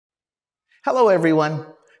Hello, everyone.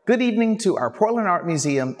 Good evening to our Portland Art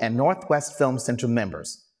Museum and Northwest Film Center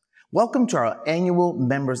members. Welcome to our annual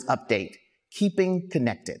Members Update, Keeping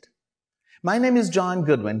Connected. My name is John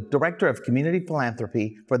Goodwin, Director of Community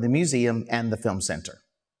Philanthropy for the Museum and the Film Center.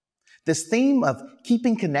 This theme of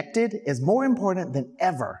keeping connected is more important than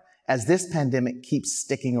ever as this pandemic keeps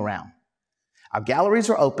sticking around. Our galleries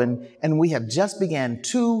are open, and we have just began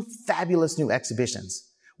two fabulous new exhibitions.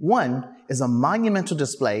 One is a monumental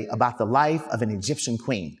display about the life of an Egyptian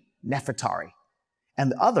queen, Nefertari.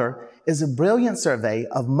 And the other is a brilliant survey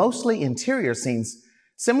of mostly interior scenes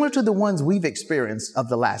similar to the ones we've experienced of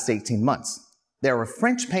the last 18 months. There are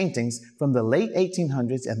French paintings from the late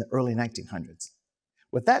 1800s and the early 1900s.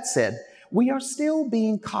 With that said, we are still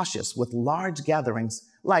being cautious with large gatherings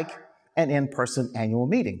like an in-person annual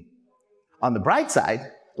meeting. On the bright side,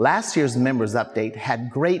 last year's Members Update had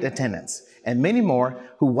great attendance and many more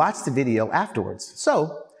who watched the video afterwards.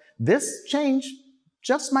 So this change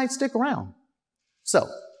just might stick around. So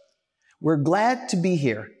we're glad to be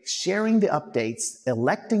here sharing the updates,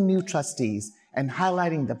 electing new trustees, and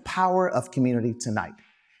highlighting the power of community tonight.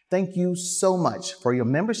 Thank you so much for your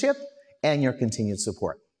membership and your continued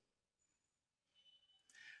support.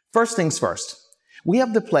 First things first, we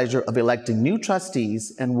have the pleasure of electing new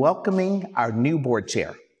trustees and welcoming our new board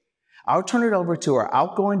chair. I'll turn it over to our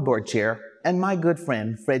outgoing board chair and my good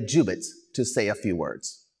friend, Fred Jubitz, to say a few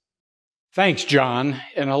words. Thanks, John,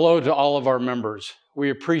 and hello to all of our members. We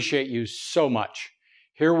appreciate you so much.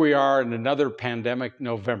 Here we are in another pandemic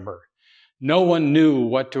November. No one knew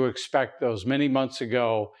what to expect those many months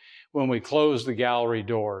ago when we closed the gallery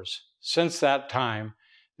doors. Since that time,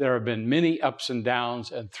 there have been many ups and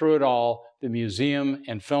downs, and through it all, the Museum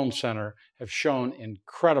and Film Center have shown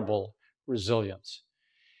incredible resilience.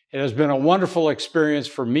 It has been a wonderful experience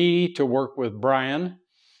for me to work with Brian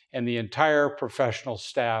and the entire professional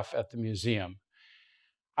staff at the museum.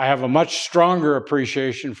 I have a much stronger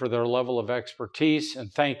appreciation for their level of expertise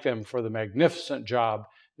and thank them for the magnificent job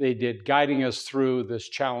they did guiding us through this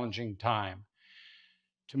challenging time.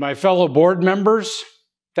 To my fellow board members,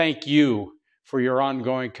 thank you for your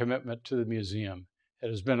ongoing commitment to the museum. It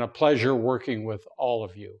has been a pleasure working with all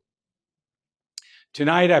of you.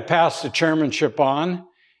 Tonight, I pass the chairmanship on,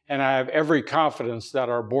 and I have every confidence that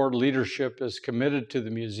our board leadership is committed to the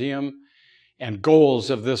museum and goals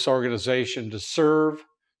of this organization to serve,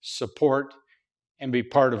 support, and be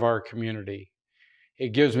part of our community. It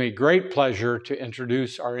gives me great pleasure to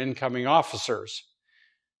introduce our incoming officers.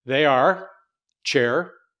 They are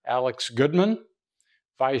Chair Alix Goodman,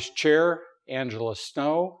 Vice Chair Angela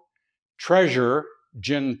Snow, Treasurer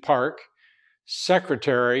Jen Park,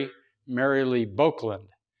 Secretary Mary Lee Boakland.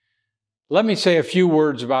 Let me say a few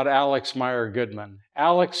words about Alix Meyer Goodman.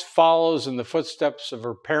 Alix follows in the footsteps of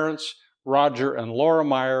her parents, Roger and Laura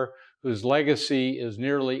Meyer, whose legacy is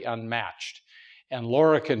nearly unmatched, and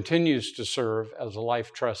Laura continues to serve as a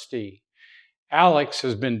life trustee. Alix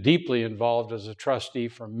has been deeply involved as a trustee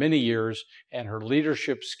for many years, and her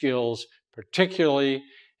leadership skills, particularly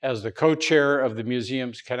as the co-chair of the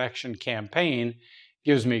museum's Connection campaign,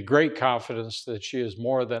 gives me great confidence that she is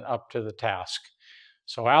more than up to the task.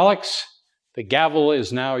 So Alix, the gavel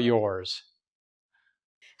is now yours.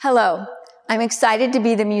 Hello, I'm excited to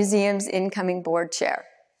be the museum's incoming board chair.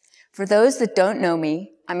 For those that don't know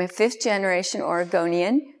me, I'm a fifth-generation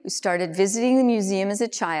Oregonian who started visiting the museum as a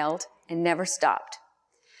child and never stopped.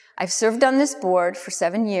 I've served on this board for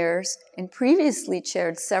 7 years and previously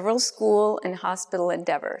chaired several school and hospital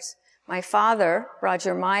endeavors. My father,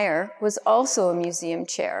 Roger Meyer, was also a museum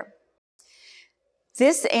chair.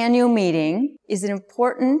 This annual meeting is an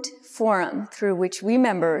important forum through which we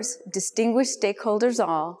members, distinguished stakeholders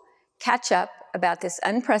all, catch up about this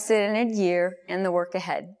unprecedented year and the work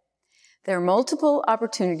ahead. There are multiple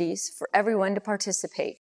opportunities for everyone to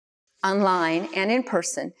participate, online and in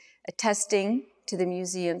person, attesting to the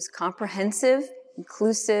museum's comprehensive,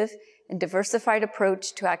 inclusive, and diversified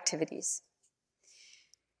approach to activities.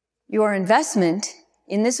 Your investment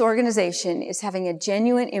in this organization is having a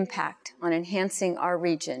genuine impact on enhancing our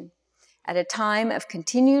region. At a time of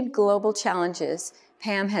continued global challenges,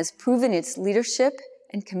 PAM has proven its leadership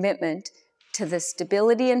and commitment to the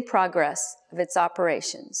stability and progress of its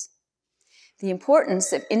operations. The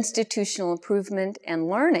importance of institutional improvement and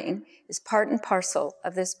learning is part and parcel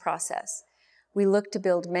of this process. We look to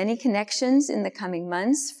build many connections in the coming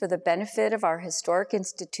months for the benefit of our historic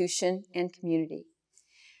institution and community.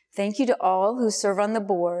 Thank you to all who serve on the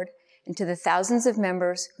board and to the thousands of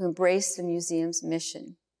members who embrace the museum's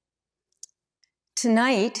mission.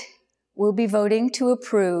 Tonight, we'll be voting to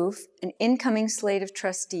approve an incoming slate of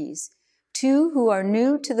trustees, 2 who are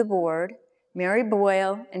new to the board Mary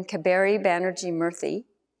Boyle and Karie Banerjee Murthy,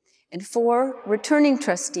 and 4 returning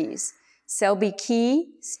trustees, Selby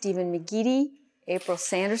Key, Stephen McGeady, April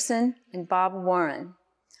Sanderson, and Bob Warren.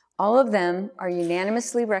 All of them are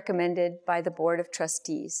unanimously recommended by the Board of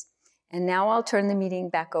Trustees. And now I'll turn the meeting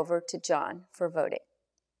back over to John for voting.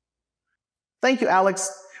 Thank you,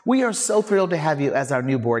 Alix. We are so thrilled to have you as our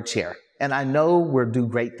new board chair, and I know we'll do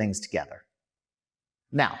great things together.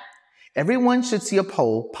 Now, everyone should see a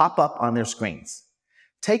poll pop up on their screens.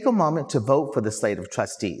 Take a moment to vote for the slate of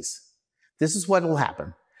trustees. This is what will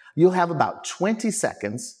happen. You'll have about 20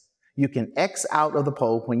 seconds. You can X out of the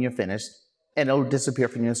poll when you're finished, and it'll disappear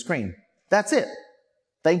from your screen. That's it.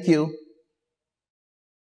 Thank you.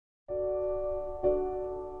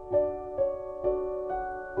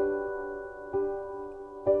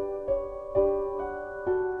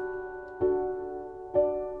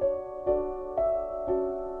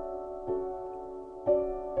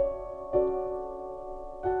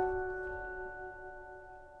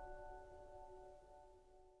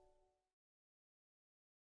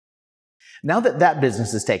 Now that that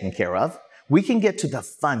business is taken care of, we can get to the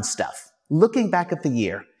fun stuff, looking back at the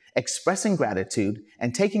year, expressing gratitude,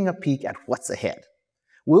 and taking a peek at what's ahead.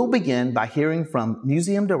 We'll begin by hearing from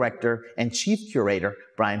Museum Director and Chief Curator,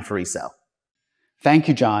 Brian Ferriso. Thank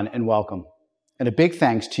you, John, and welcome. And a big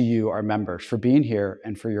thanks to you, our members, for being here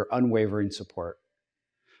and for your unwavering support.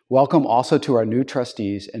 Welcome also to our new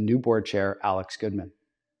trustees and new board chair, Alix Goodman.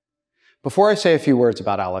 Before I say a few words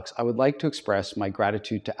about Alix, I would like to express my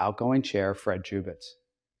gratitude to outgoing chair Fred Jubitz.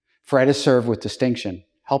 Fred has served with distinction,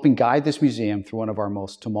 helping guide this museum through one of our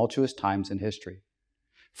most tumultuous times in history.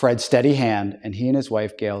 Fred's steady hand and he and his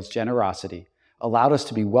wife Gail's generosity allowed us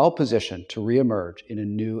to be well positioned to reemerge in a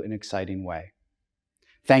new and exciting way.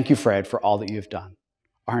 Thank you, Fred, for all that you have done.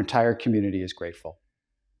 Our entire community is grateful.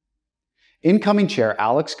 Incoming chair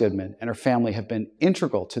Alix Goodman and her family have been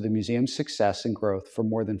integral to the museum's success and growth for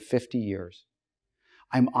more than 50 years.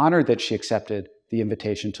 I'm honored that she accepted the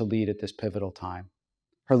invitation to lead at this pivotal time.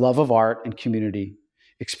 Her love of art and community,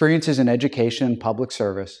 experiences in education and public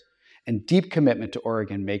service, and deep commitment to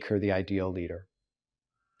Oregon make her the ideal leader.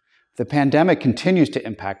 The pandemic continues to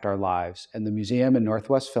impact our lives, and the museum and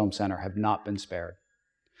Northwest Film Center have not been spared.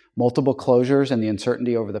 Multiple closures and the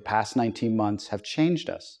uncertainty over the past 19 months have changed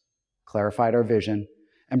us, clarified our vision,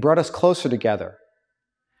 and brought us closer together.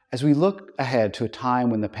 As we look ahead to a time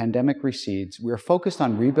when the pandemic recedes, we are focused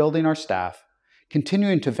on rebuilding our staff,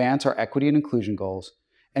 continuing to advance our equity and inclusion goals,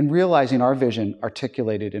 and realizing our vision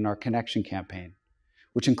articulated in our Connection campaign,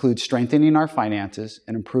 which includes strengthening our finances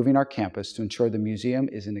and improving our campus to ensure the museum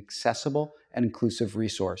is an accessible and inclusive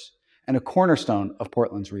resource and a cornerstone of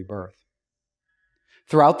Portland's rebirth.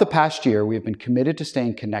 Throughout the past year, we have been committed to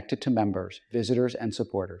staying connected to members, visitors, and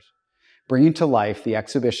supporters, bringing to life the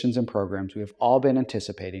exhibitions and programs we have all been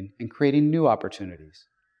anticipating and creating new opportunities.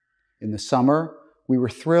 In the summer, we were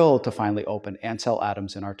thrilled to finally open Ansel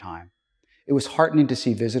Adams in our time. It was heartening to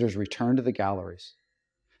see visitors return to the galleries.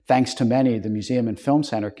 Thanks to many, the Museum and Film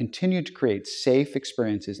Center continued to create safe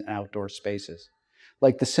experiences in outdoor spaces,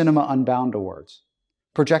 like the Cinema Unbound Awards,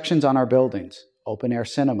 projections on our buildings, open-air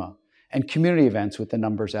cinema, and community events with the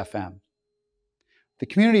Numbers FM. The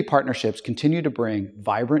community partnerships continue to bring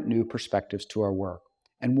vibrant new perspectives to our work,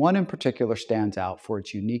 and one in particular stands out for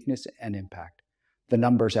its uniqueness and impact, the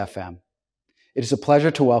Numbers FM. It is a pleasure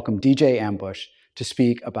to welcome DJ Ambush to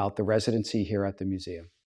speak about the residency here at the museum.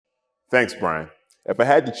 Thanks, Brian. If I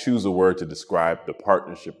had to choose a word to describe the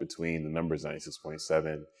partnership between the Numbers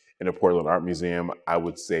 96.7 and the Portland Art Museum, I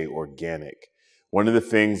would say organic. One of the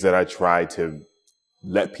things that I try to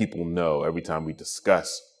let people know every time we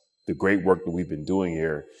discuss the great work that we've been doing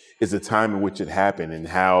here is the time in which it happened and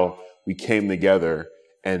how we came together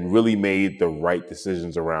and really made the right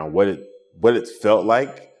decisions around what it felt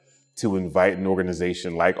like to invite an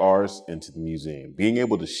organization like ours into the museum. Being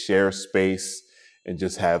able to share space and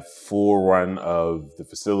just have full run of the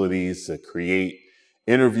facilities to create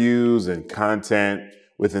interviews and content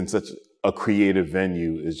within such a creative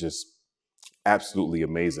venue is just absolutely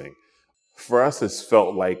amazing. For us, it's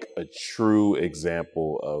felt like a true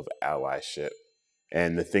example of allyship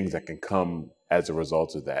and the things that can come as a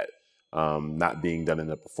result of that. Not being done in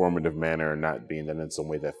a performative manner, not being done in some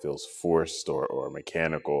way that feels forced or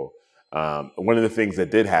mechanical. One of the things that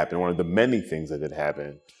did happen, one of the many things that did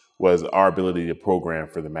happen, was our ability to program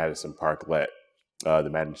for the Madison Parklet, the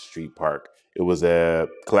Madison Street Park. It was a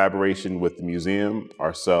collaboration with the museum,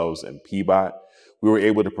 ourselves, and PBOT. We were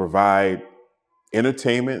able to provide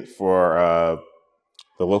entertainment for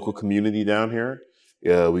the local community down here.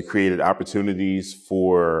 We created opportunities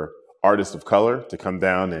for artists of color to come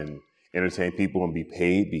down and entertain people and be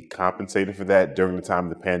paid, be compensated for that during the time of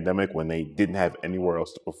the pandemic when they didn't have anywhere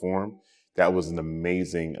else to perform. That was an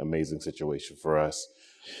amazing, amazing situation for us.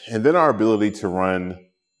 And then our ability to run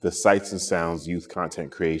the Sights and Sounds Youth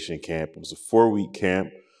Content Creation Camp. It was a 4-week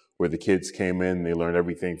camp where the kids came in, they learned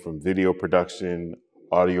everything from video production,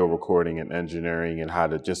 audio recording, and engineering, and how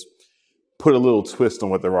to just put a little twist on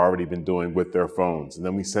what they've already been doing with their phones. And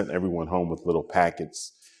then we sent everyone home with little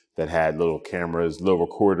packets that had little cameras, little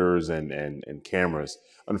recorders and cameras.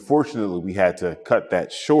 Unfortunately, we had to cut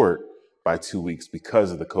that short by 2 weeks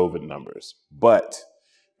because of the COVID numbers. But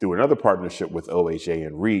through another partnership with OHA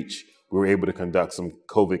and REACH, we were able to conduct some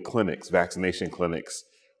COVID clinics, vaccination clinics,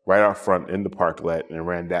 right out front in the parklet, and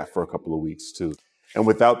ran that for a couple of weeks too. And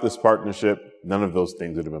without this partnership, none of those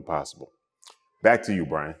things would have been possible. Back to you,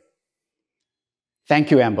 Brian.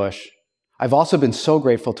 Thank you, Ambush. I've also been so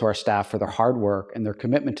grateful to our staff for their hard work and their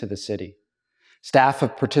commitment to the city. Staff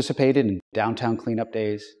have participated in downtown cleanup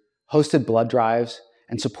days, hosted blood drives,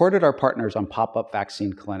 and supported our partners on pop-up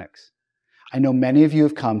vaccine clinics. I know many of you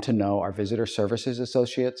have come to know our visitor services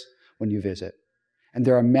associates when you visit, and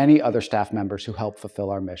there are many other staff members who help fulfill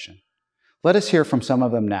our mission. Let us hear from some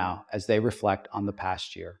of them now as they reflect on the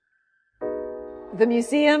past year. The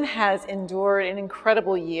museum has endured an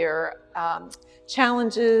incredible year,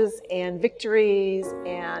 challenges and victories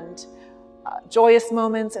and joyous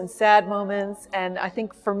moments and sad moments. And I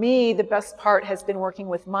think for me, the best part has been working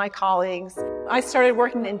with my colleagues. I started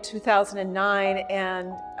working in 2009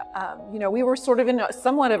 and we were sort of in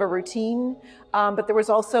somewhat of a routine, but there was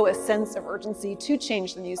also a sense of urgency to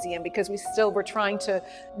change the museum because we still were trying to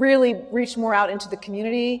really reach more out into the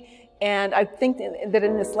community. And I think that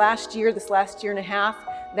in this last year and a half,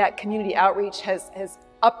 that community outreach has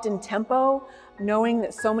upped in tempo, knowing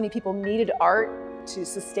that so many people needed art to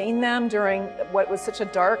sustain them during what was such a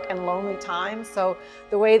dark and lonely time. So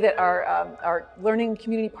the way that our learning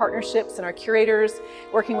community partnerships and our curators,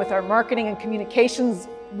 working with our marketing and communications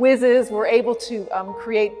whizzes, were able to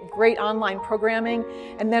create great online programming.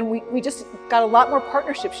 And then we just got a lot more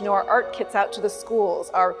partnerships. You know, our art kits out to the schools,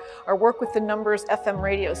 our work with the Numbers FM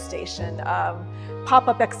radio station,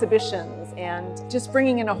 pop-up exhibitions, and just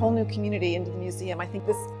bringing in a whole new community into the museum. I think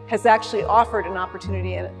this has actually offered an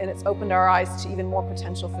opportunity and it's opened our eyes to even more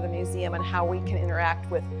potential for the museum and how we can interact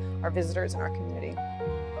with our visitors and our community.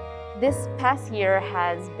 This past year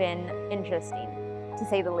has been interesting, to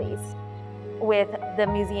say the least. With the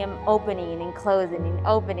museum opening and closing and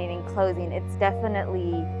opening and closing, it's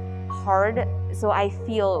definitely hard. So I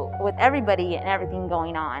feel with everybody and everything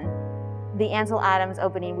going on, the Ansel Adams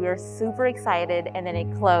opening, we were super excited, and then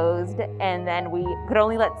it closed, and then we could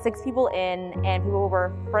only let 6 people in, and people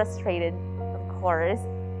were frustrated, of course.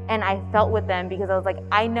 And I felt with them because I was like,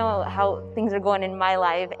 I know how things are going in my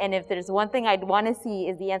life, and if there's one thing I'd want to see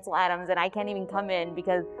is the Ansel Adams, and I can't even come in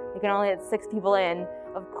because you can only let 6 people in,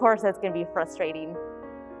 of course that's going to be frustrating.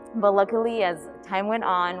 But luckily, as time went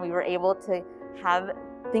on, we were able to have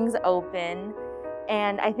things open,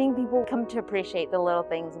 and I think people come to appreciate the little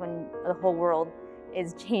things when the whole world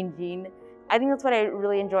is changing. I think that's what I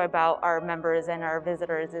really enjoy about our members and our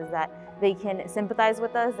visitors, is that they can sympathize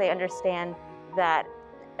with us, they understand that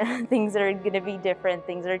things are going to be different,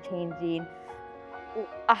 things are changing.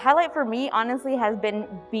 A highlight for me, honestly, has been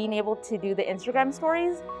being able to do the Instagram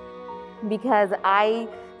stories, because I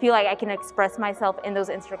feel like I can express myself in those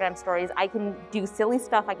Instagram stories. I can do silly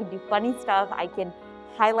stuff, I can do funny stuff, I can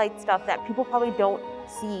highlight stuff that people probably don't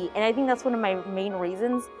see. And I think that's one of my main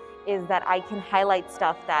reasons, is that I can highlight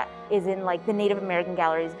stuff that is in like the Native American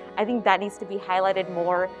galleries. I think that needs to be highlighted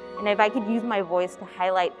more. And if I could use my voice to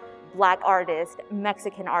highlight Black artists,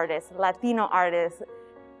 Mexican artists, Latino artists,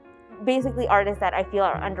 basically artists that I feel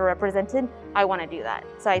are underrepresented, I want to do that.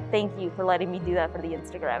 So I thank you for letting me do that for the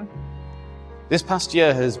Instagram. This past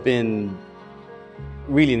year has been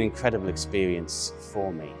really an incredible experience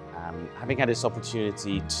for me. Having had this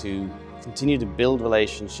opportunity to continue to build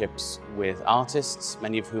relationships with artists,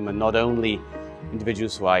 many of whom are not only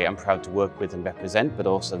individuals who I am proud to work with and represent, but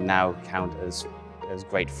also now count as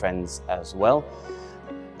great friends as well.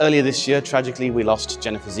 Earlier this year, tragically, we lost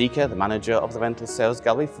Jennifer Zika, the manager of the Rental Sales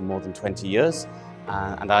Gallery, for more than 20 years,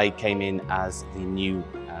 and I came in as the new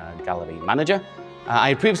gallery manager. I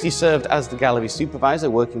had previously served as the gallery supervisor,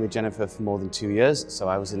 working with Jennifer for more than 2 years, so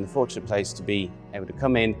I was in the fortunate place to be able to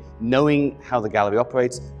come in knowing how the gallery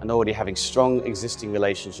operates and already having strong existing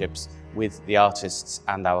relationships with the artists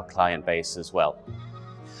and our client base as well.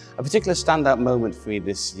 A particular standout moment for me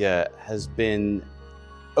this year has been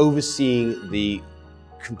overseeing the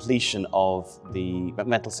completion of the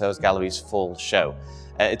Rental Sales Gallery's fall show.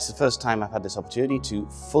 It's the first time I've had this opportunity to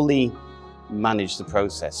fully manage the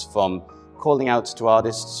process, from calling out to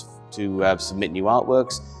artists to submit new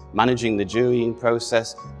artworks, managing the jurying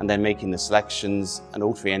process, and then making the selections, and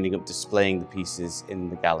ultimately ending up displaying the pieces in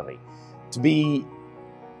the gallery. To be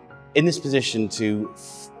in this position to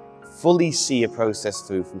fully see a process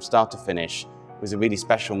through from start to finish was a really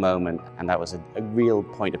special moment, and that was a real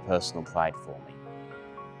point of personal pride for me.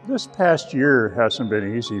 This past year hasn't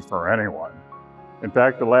been easy for anyone. In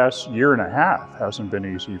fact, the last year and a half hasn't been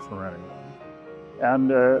easy for anyone.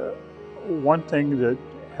 And one thing that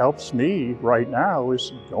helps me right now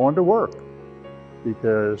is going to work,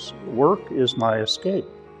 because work is my escape.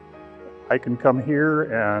 I can come here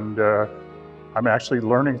and I'm actually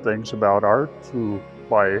learning things about art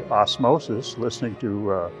by osmosis, listening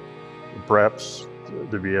to the preps,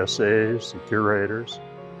 the VSAs, the curators,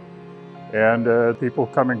 and people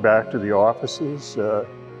coming back to the offices.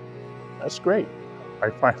 That's great. I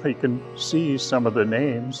finally can see some of the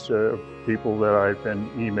names of people that I've been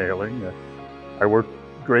emailing. I worked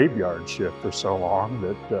graveyard shift for so long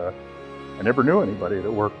that I never knew anybody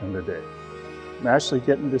that worked in the day. I'm actually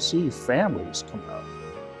getting to see families come out.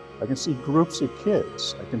 I can see groups of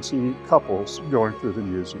kids. I can see couples going through the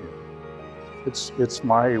museum. It's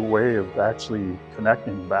my way of actually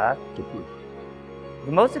connecting back to people.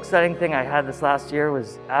 The most exciting thing I had this last year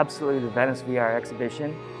was absolutely the Venice VR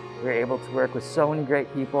exhibition. We were able to work with so many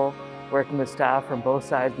great people, working with staff from both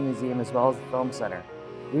sides of the museum as well as the film center.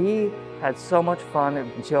 We had so much fun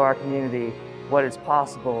and show our community what is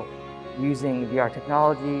possible using VR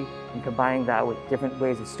technology and combining that with different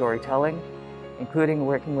ways of storytelling, including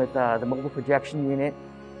working with the mobile projection unit,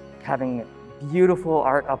 having beautiful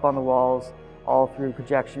art up on the walls, all through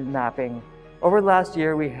projection mapping. Over the last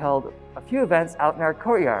year, we held a few events out in our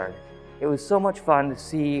courtyard. It was so much fun to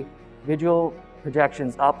see visual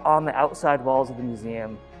projections up on the outside walls of the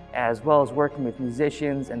museum, as well as working with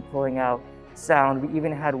musicians and pulling out sound. We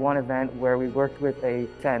even had one event where we worked with a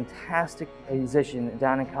fantastic musician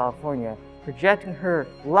down in California, projecting her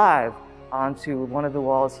live onto one of the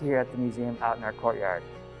walls here at the museum out in our courtyard.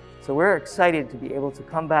 So we're excited to be able to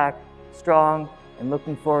come back strong and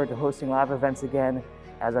looking forward to hosting live events again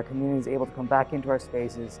as our community is able to come back into our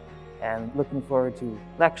spaces, and looking forward to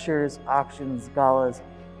lectures, auctions, galas.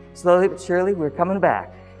 Slowly but surely, we're coming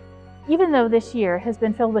back. Even though this year has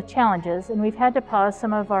been filled with challenges and we've had to pause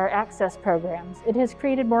some of our access programs, it has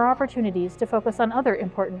created more opportunities to focus on other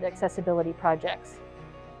important accessibility projects.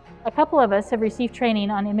 A couple of us have received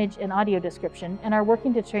training on image and audio description and are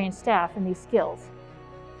working to train staff in these skills.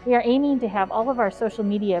 We are aiming to have all of our social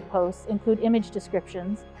media posts include image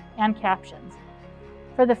descriptions and captions.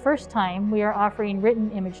 For the first time, we are offering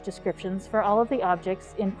written image descriptions for all of the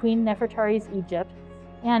objects in Queen Nefertari's Egypt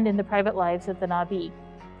and in the private lives of the Nabi.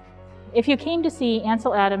 If you came to see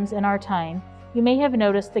Ansel Adams in our time, you may have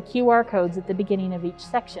noticed the QR codes at the beginning of each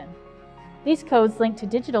section. These codes link to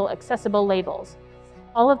digital accessible labels.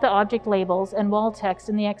 All of the object labels and wall text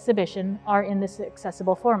in the exhibition are in this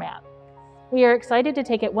accessible format. We are excited to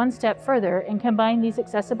take it one step further and combine these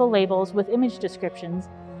accessible labels with image descriptions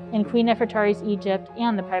in Queen Nefertari's Egypt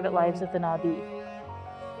and the private lives of the Nabi.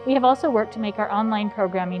 We have also worked to make our online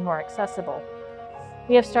programming more accessible.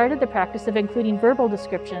 We have started the practice of including verbal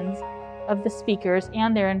descriptions of the speakers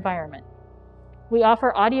and their environment. We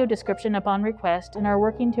offer audio description upon request and are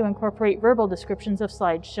working to incorporate verbal descriptions of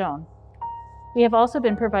slides shown. We have also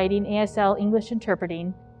been providing ASL English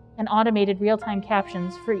interpreting and automated real-time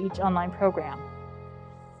captions for each online program.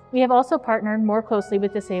 We have also partnered more closely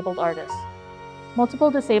with disabled artists.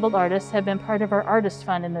 Multiple disabled artists have been part of our Artist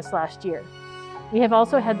Fund in this last year. We have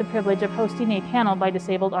also had the privilege of hosting a panel by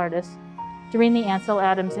disabled artists during the Ansel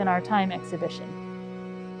Adams in Our Time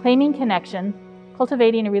exhibition. Claiming connection,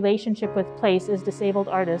 cultivating a relationship with place as disabled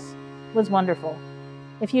artists was wonderful.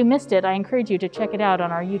 If you missed it, I encourage you to check it out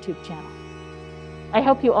on our YouTube channel. I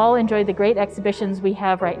hope you all enjoy the great exhibitions we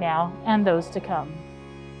have right now and those to come.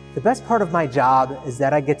 The best part of my job is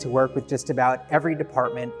that I get to work with just about every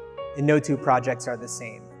department, and no two projects are the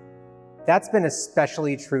same. That's been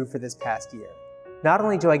especially true for this past year. Not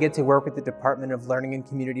only do I get to work with the Department of Learning and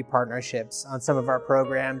Community Partnerships on some of our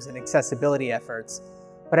programs and accessibility efforts,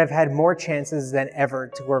 but I've had more chances than ever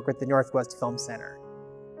to work with the Northwest Film Center.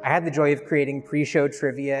 I had the joy of creating pre-show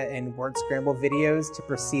trivia and word scramble videos to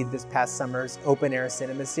precede this past summer's open air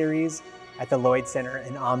cinema series at the Lloyd Center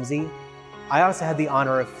in OMSI. I also had the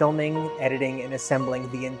honor of filming, editing, and assembling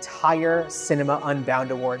the entire Cinema Unbound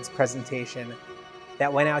Awards presentation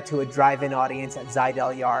that went out to a drive-in audience at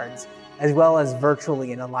Zidell Yards, as well as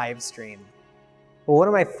virtually in a live stream. But one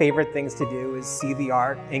of my favorite things to do is see the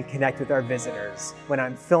art and connect with our visitors when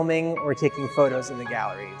I'm filming or taking photos in the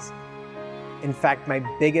galleries. In fact, my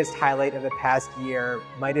biggest highlight of the past year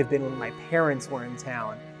might have been when my parents were in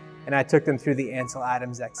town and I took them through the Ansel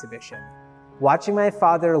Adams exhibition. Watching my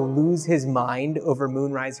father lose his mind over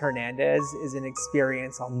Moonrise Hernandez is an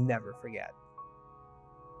experience I'll never forget.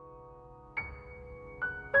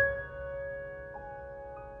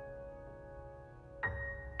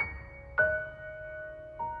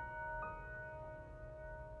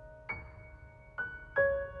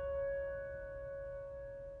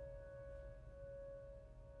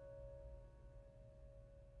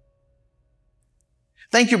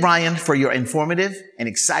 Thank you, Brian, for your informative and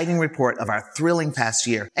exciting report of our thrilling past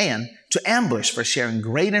year, and to Ambush for sharing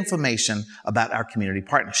great information about our community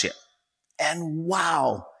partnership. And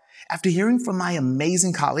wow, after hearing from my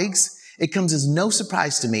amazing colleagues, it comes as no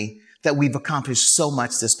surprise to me that we've accomplished so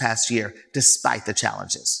much this past year despite the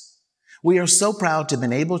challenges. We are so proud to have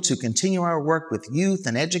been able to continue our work with youth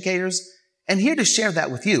and educators, and here to share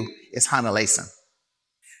that with you is Hana Layson.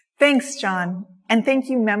 Thanks, John. And thank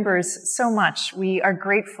you, members, so much. We are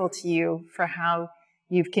grateful to you for how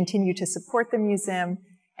you've continued to support the museum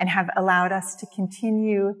and have allowed us to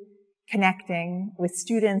continue connecting with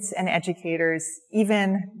students and educators,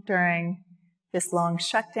 even during this long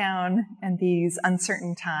shutdown and these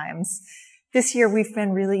uncertain times. This year, we've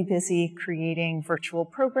been really busy creating virtual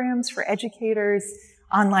programs for educators,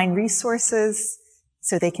 online resources,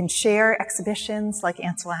 so they can share exhibitions like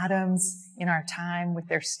Ansel Adams in our time with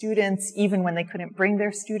their students, even when they couldn't bring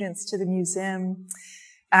their students to the museum.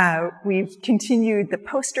 We've continued the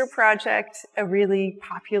poster project, a really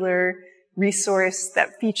popular resource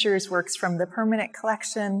that features works from the permanent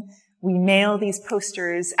collection. We mail these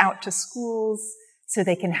posters out to schools so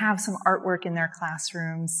they can have some artwork in their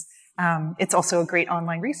classrooms. It's also a great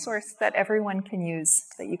online resource that everyone can use,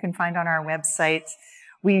 that you can find on our website.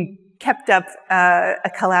 We kept up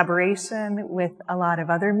a collaboration with a lot of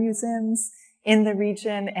other museums in the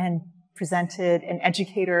region and presented an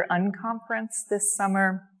educator unconference this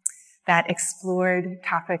summer that explored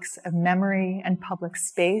topics of memory and public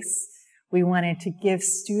space. We wanted to give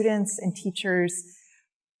students and teachers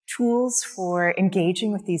tools for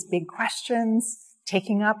engaging with these big questions,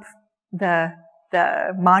 taking up the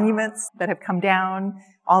monuments that have come down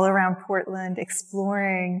all around Portland,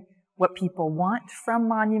 exploring what people want from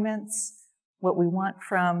monuments, what we want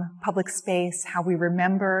from public space, how we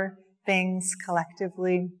remember things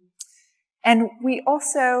collectively. And we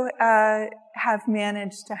also have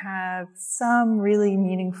managed to have some really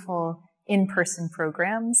meaningful in-person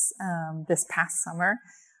programs this past summer.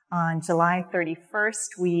 On July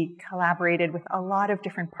 31st, we collaborated with a lot of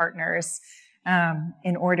different partners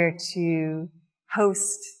in order to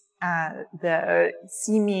host the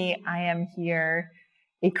See Me, I Am Here,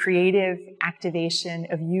 a creative activation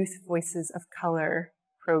of Youth Voices of Color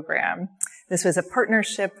program. This was a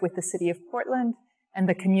partnership with the City of Portland and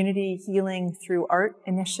the Community Healing Through Art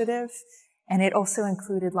initiative, and it also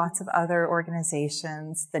included lots of other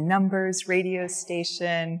organizations, the Numbers radio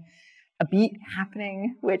station, A Beat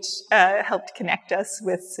Happening, which helped connect us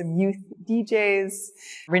with some youth DJs,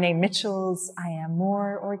 Renee Mitchell's I Am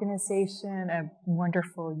More organization, a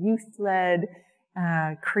wonderful youth-led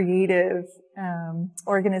creative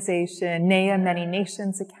organization, NEA Many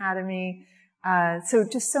Nations Academy. So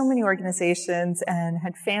just so many organizations, and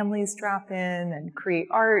had families drop in and create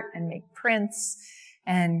art and make prints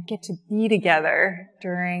and get to be together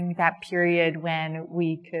during that period when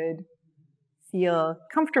we could feel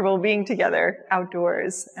comfortable being together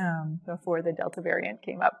outdoors before the Delta variant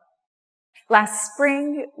came up. Last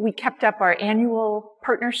spring, we kept up our annual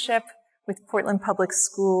partnership with Portland Public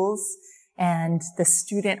Schools and the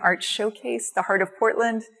Student Art Showcase, the Heart of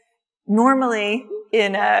Portland. Normally,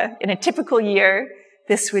 in a typical year,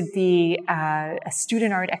 this would be a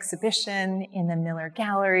student art exhibition in the Miller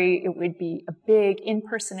Gallery. It would be a big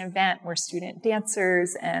in-person event where student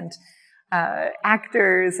dancers and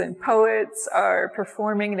actors and poets are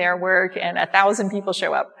performing their work and 1,000 people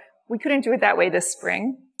show up. We couldn't do it that way this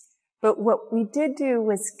spring, but what we did do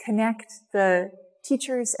was connect the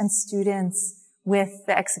teachers and students with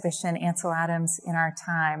the exhibition Ansel Adams in Our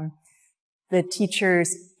Time. The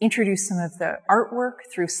teachers introduced some of the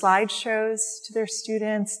artwork through slideshows to their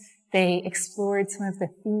students. They explored some of the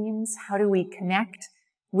themes. How do we connect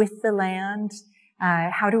with the land?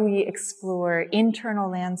 How do we explore internal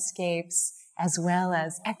landscapes as well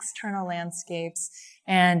as external landscapes?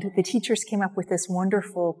 And the teachers came up with this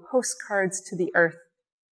wonderful Postcards to the Earth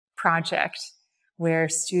project where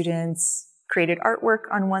students created artwork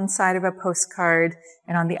on one side of a postcard,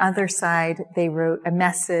 and on the other side, they wrote a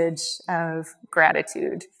message of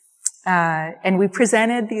gratitude. And we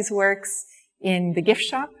presented these works in the gift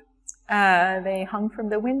shop They hung from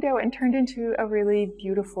the window and turned into a really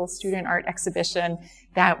beautiful student art exhibition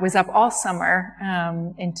that was up all summer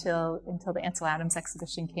until the Ansel Adams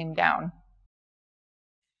exhibition came down.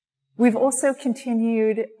 We've also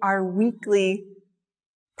continued our weekly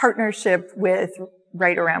partnership with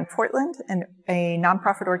Right Around Portland, a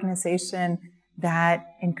nonprofit organization that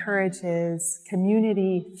encourages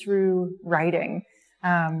community through writing.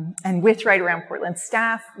 And with Right Around Portland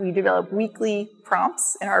staff, we develop weekly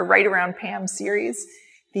prompts in our Right Around Pam series.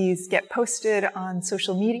 These get posted on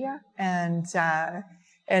social media and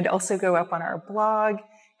also go up on our blog.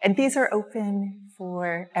 And these are open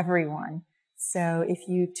for everyone. So if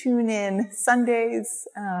you tune in Sundays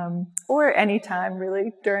or anytime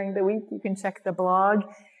really during the week, you can check the blog.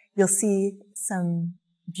 You'll see some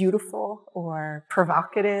beautiful or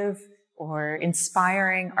provocative or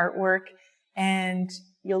inspiring artwork. And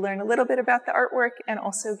you'll learn a little bit about the artwork and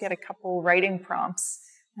also get a couple writing prompts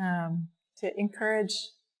to encourage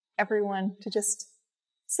everyone to just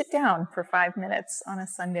sit down for 5 minutes on a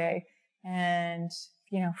Sunday and,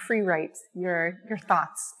 free write your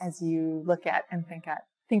thoughts as you look at and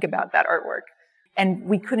think about that artwork. And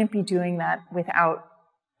we couldn't be doing that without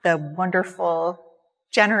the wonderful,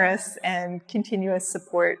 generous, and continuous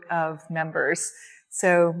support of members.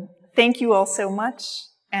 So thank you all so much.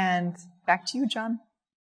 And back to you, John.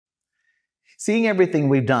 Seeing everything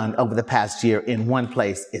we've done over the past year in one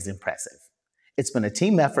place is impressive. It's been a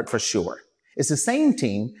team effort for sure. It's the same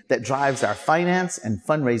team that drives our finance and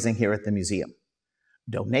fundraising here at the museum.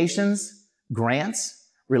 Donations, grants,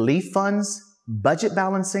 relief funds, budget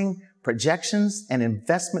balancing, projections, and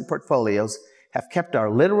investment portfolios have kept our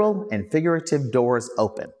literal and figurative doors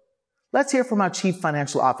open. Let's hear from our Chief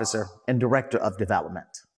Financial Officer and Director of Development.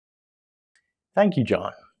 Thank you,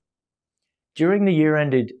 John. During the year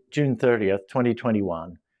ended June 30th,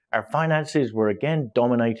 2021, our finances were again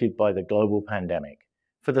dominated by the global pandemic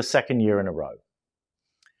for the second year in a row.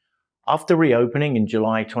 After reopening in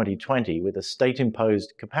July 2020 with a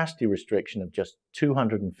state-imposed capacity restriction of just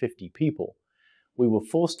 250 people, we were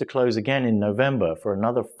forced to close again in November for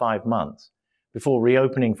another 5 months before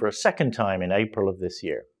reopening for a second time in April of this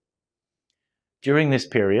year. During this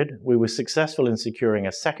period, we were successful in securing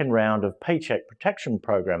a second round of Paycheck Protection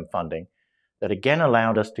Program funding that again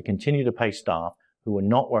allowed us to continue to pay staff who were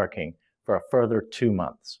not working for a further 2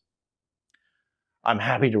 months. I'm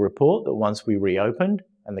happy to report that once we reopened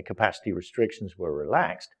and the capacity restrictions were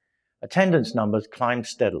relaxed, attendance numbers climbed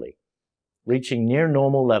steadily, reaching near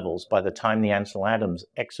normal levels by the time the Ansel Adams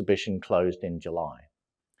exhibition closed in July.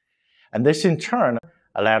 And this in turn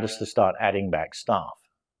allowed us to start adding back staff.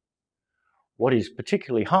 What is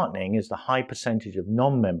particularly heartening is the high percentage of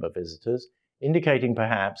non-member visitors, indicating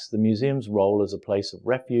perhaps the museum's role as a place of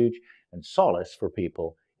refuge and solace for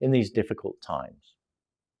people in these difficult times.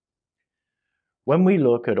 When we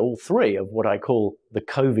look at all three of what I call the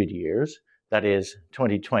COVID years, that is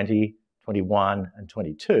 2020, 21, and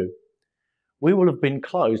 22, we will have been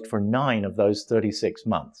closed for 9 of those 36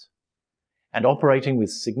 months and operating with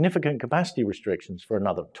significant capacity restrictions for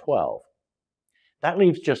another 12. That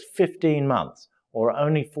leaves just 15 months, or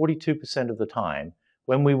only 42% of the time,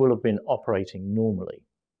 when we will have been operating normally.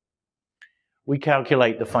 We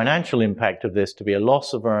calculate the financial impact of this to be a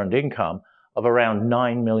loss of earned income of around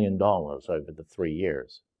 $9 million over the 3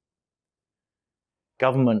 years.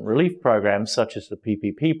 Government relief programs such as the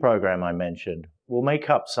PPP program I mentioned will make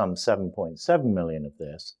up some $7.7 million of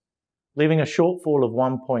this, leaving a shortfall of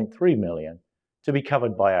 $1.3 million to be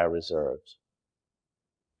covered by our reserves.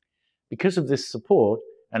 Because of this support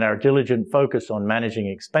and our diligent focus on managing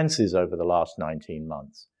expenses over the last 19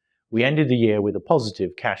 months, we ended the year with a positive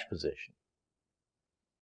cash position.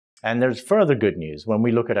 And there's further good news when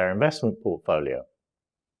we look at our investment portfolio.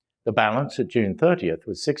 The balance at June 30th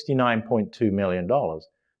was $69.2 million,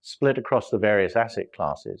 split across the various asset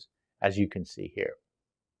classes, as you can see here.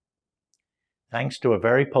 Thanks to a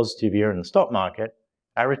very positive year in the stock market,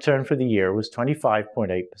 our return for the year was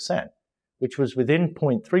 25.8%, which was within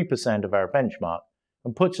 0.3% of our benchmark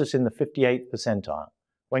and puts us in the 58th percentile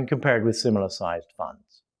when compared with similar-sized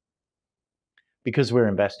funds. Because we're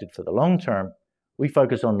invested for the long term, we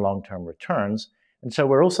focus on long-term returns, and so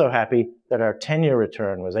we're also happy that our 10-year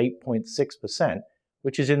return was 8.6%,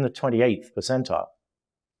 which is in the 28th percentile.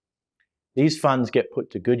 These funds get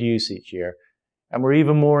put to good use each year, and were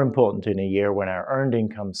even more important in a year when our earned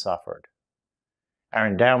income suffered. Our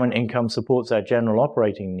endowment income supports our general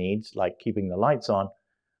operating needs, like keeping the lights on,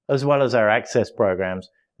 as well as our access programs,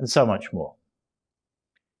 and so much more.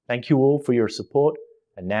 Thank you all for your support,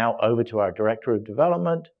 and now over to our Director of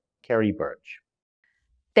Development, Karie Burch.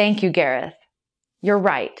 Thank you, Gareth. You're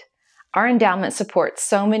right. Our endowment supports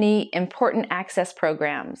so many important access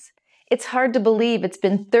programs. It's hard to believe it's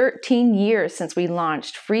been 13 years since we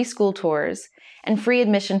launched free school tours and free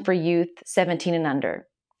admission for youth 17 and under.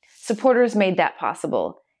 Supporters made that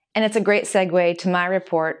possible, and it's a great segue to my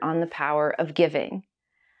report on the power of giving.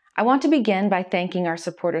 I want to begin by thanking our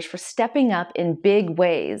supporters for stepping up in big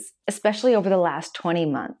ways, especially over the last 20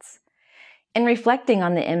 months. In reflecting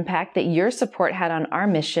on the impact that your support had on our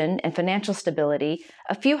mission and financial stability,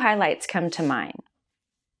 a few highlights come to mind.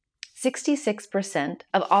 66%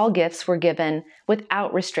 of all gifts were given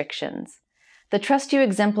without restrictions. The trust you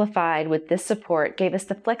exemplified with this support gave us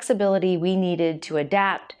the flexibility we needed to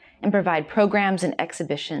adapt and provide programs and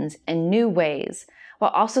exhibitions in new ways,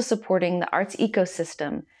 while also supporting the arts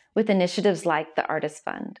ecosystem with initiatives like the Artist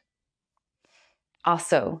Fund.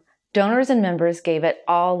 Also, donors and members gave at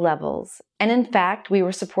all levels, and in fact, we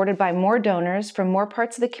were supported by more donors from more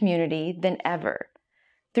parts of the community than ever.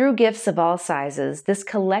 Through gifts of all sizes, this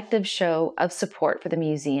collective show of support for the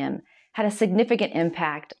museum had a significant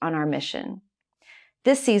impact on our mission.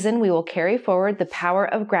 This season, we will carry forward the power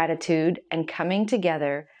of gratitude and coming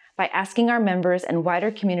together by asking our members and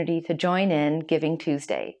wider community to join in Giving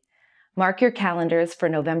Tuesday. Mark your calendars for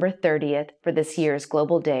November 30th for this year's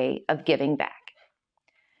Global Day of Giving Back.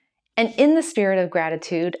 And in the spirit of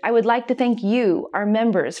gratitude, I would like to thank you, our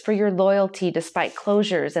members, for your loyalty despite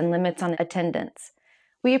closures and limits on attendance.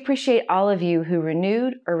 We appreciate all of you who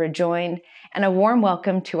renewed or rejoined, and a warm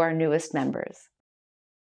welcome to our newest members.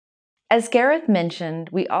 As Gareth mentioned,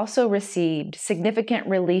 we also received significant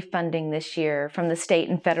relief funding this year from the state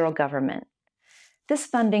and federal government. This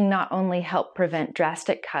funding not only helped prevent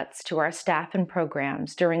drastic cuts to our staff and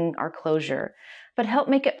programs during our closure, but helped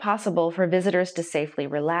make it possible for visitors to safely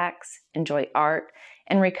relax, enjoy art,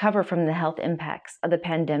 and recover from the health impacts of the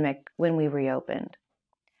pandemic when we reopened.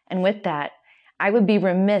 And with that, I would be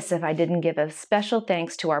remiss if I didn't give a special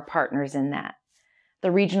thanks to our partners in that: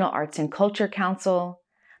 the Regional Arts and Culture Council,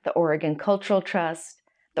 the Oregon Cultural Trust,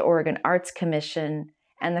 the Oregon Arts Commission,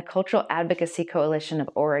 and the Cultural Advocacy Coalition of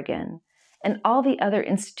Oregon, and all the other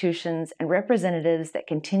institutions and representatives that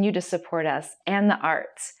continue to support us and the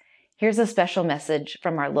arts. Here's a special message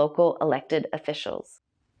from our local elected officials.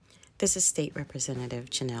 This is State Representative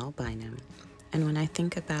Janelle Bynum, and when I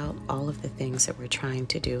think about all of the things that we're trying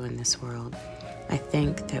to do in this world, I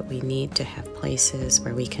think that we need to have places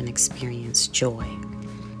where we can experience joy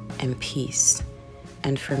and peace.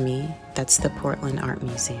 And for me, that's the Portland Art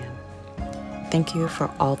Museum. Thank you for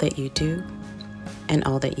all that you do and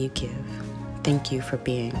all that you give. Thank you for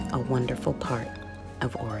being a wonderful part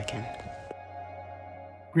of Oregon.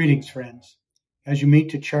 Greetings, friends. As you meet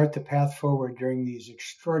to chart the path forward during these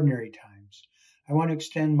extraordinary times, I want to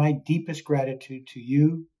extend my deepest gratitude to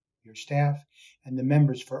you, your staff, and the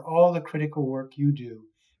members for all the critical work you do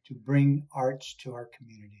to bring arts to our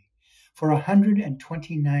community. For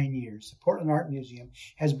 129 years, the Portland Art Museum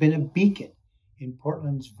has been a beacon in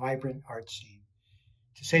Portland's vibrant art scene.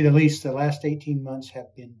 To say the least, the last 18 months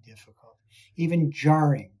have been difficult. Even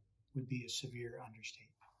jarring would be a severe understatement.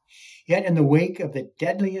 Yet in the wake of the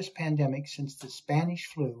deadliest pandemic since the Spanish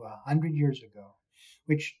flu 100 years ago,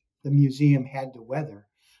 which the museum had to weather,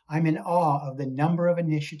 I'm in awe of the number of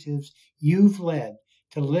initiatives you've led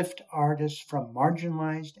to lift artists from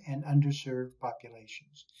marginalized and underserved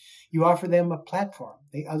populations. You offer them a platform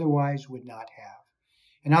they otherwise would not have,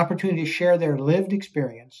 an opportunity to share their lived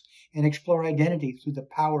experience and explore identity through the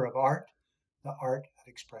power of art, the art of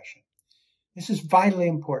expression. This is vitally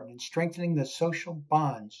important in strengthening the social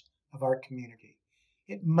bonds of our community.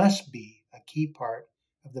 It must be a key part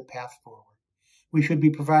of the path forward. We should be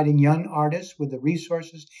providing young artists with the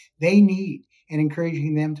resources they need and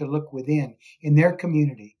encouraging them to look within in their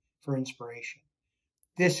community for inspiration.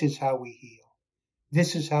 This is how we heal.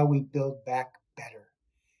 This is how we build back better.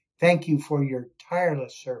 Thank you for your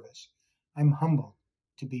tireless service. I'm humbled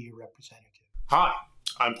to be your representative. Hi,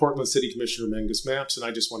 I'm Portland City Commissioner Mengus Maps, and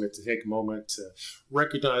I just wanted to take a moment to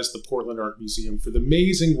recognize the Portland Art Museum for the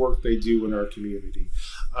amazing work they do in our community.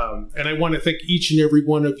 And I want to thank each and every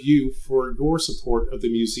one of you for your support of the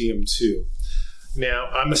museum too. Now,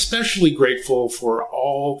 I'm especially grateful for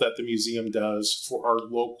all that the museum does for our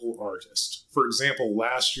local artists. For example,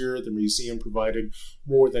 last year, the museum provided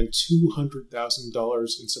more than $200,000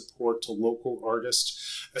 in support to local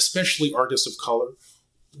artists, especially artists of color.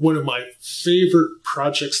 One of my favorite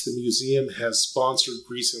projects the museum has sponsored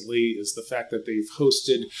recently is the fact that they've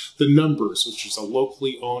hosted The Numbers, which is a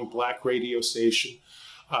locally owned Black radio station.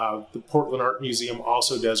 The Portland Art Museum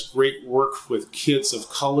also does great work with kids of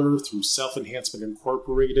color through Self-Enhancement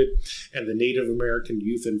Incorporated and the Native American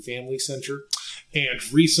Youth and Family Center. And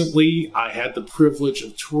recently, I had the privilege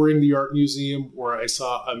of touring the Art Museum, where I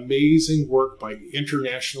saw amazing work by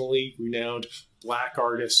internationally renowned Black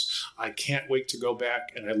artists. I can't wait to go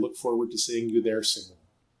back, and I look forward to seeing you there soon.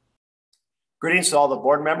 Greetings to all the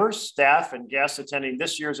board members, staff, and guests attending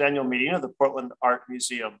this year's annual meeting of the Portland Art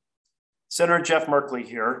Museum. Senator Jeff Merkley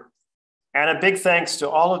here. And a big thanks to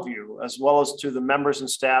all of you, as well as to the members and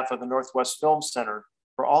staff of the Northwest Film Center,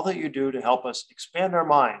 for all that you do to help us expand our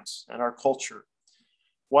minds and our culture.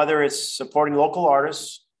 Whether it's supporting local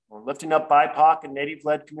artists or lifting up BIPOC and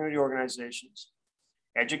Native-led community organizations,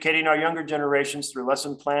 educating our younger generations through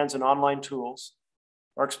lesson plans and online tools,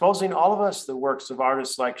 or exposing all of us the works of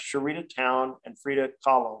artists like Sharita Town and Frida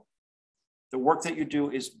Kahlo. The work that you do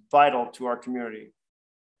is vital to our community.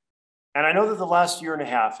 And I know that the last year and a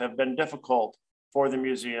half have been difficult for the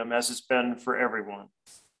museum, as it's been for everyone.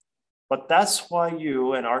 But that's why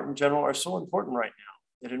you and art in general are so important right now.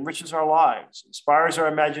 It enriches our lives, inspires our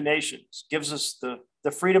imaginations, gives us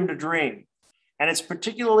the freedom to dream. And it's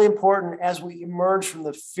particularly important as we emerge from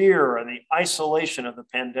the fear and the isolation of the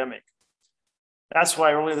pandemic. That's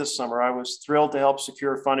why earlier this summer, I was thrilled to help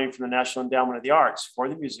secure funding from the National Endowment of the Arts for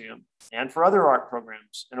the museum and for other art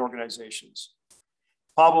programs and organizations.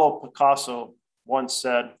 Pablo Picasso once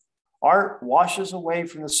said, "Art washes away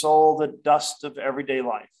from the soul the dust of everyday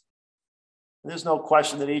life." And there's no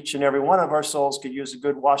question that each and every one of our souls could use a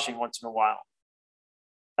good washing once in a while.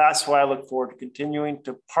 That's why I look forward to continuing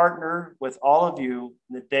to partner with all of you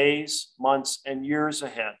in the days, months, and years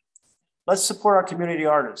ahead. Let's support our community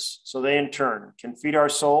artists so they in turn can feed our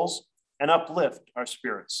souls and uplift our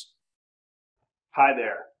spirits. Hi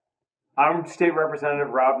there. I'm State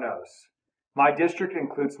Representative Rob Nose. My district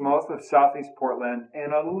includes most of Southeast Portland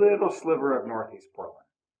and a little sliver of Northeast Portland.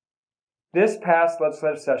 This past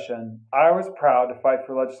legislative session, I was proud to fight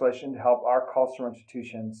for legislation to help our cultural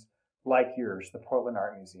institutions like yours, the Portland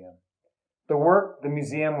Art Museum. The work the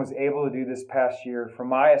museum was able to do this past year, from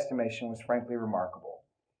my estimation, was frankly remarkable.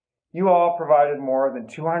 You all provided more than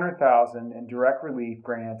 $200,000 in direct relief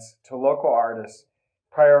grants to local artists,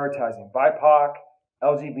 prioritizing BIPOC,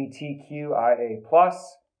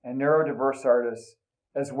 LGBTQIA+, and neurodiverse artists,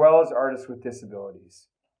 as well as artists with disabilities.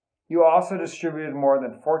 You also distributed more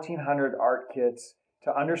than 1,400 art kits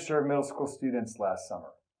to underserved middle school students last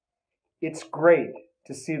summer. It's great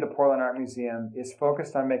to see the Portland Art Museum is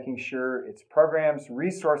focused on making sure its programs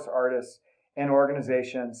resource artists and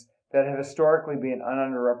organizations that have historically been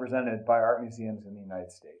underrepresented by art museums in the United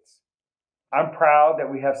States. I'm proud that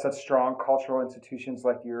we have such strong cultural institutions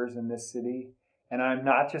like yours in this city, and I'm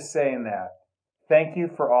not just saying that. Thank you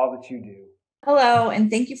for all that you do. Hello,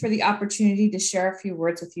 and thank you for the opportunity to share a few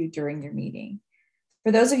words with you during your meeting.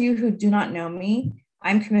 For those of you who do not know me,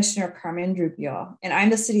 I'm Commissioner Carmen Rubio, and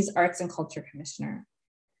I'm the city's Arts and Culture Commissioner.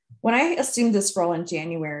 When I assumed this role in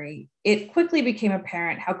January, it quickly became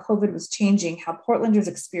apparent how COVID was changing how Portlanders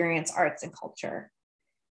experience arts and culture.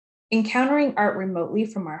 Encountering art remotely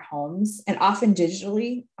from our homes, and often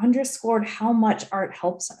digitally, underscored how much art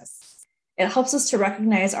helps us. It helps us to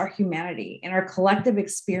recognize our humanity and our collective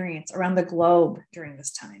experience around the globe during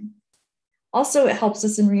this time. Also, it helps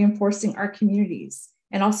us in reinforcing our communities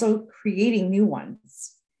and also creating new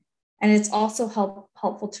ones. And it's also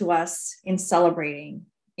helpful to us in celebrating,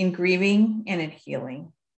 in grieving, and in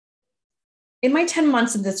healing. In my 10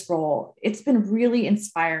 months in this role, it's been really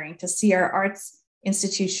inspiring to see our arts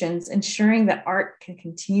institutions ensuring that art can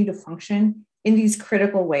continue to function in these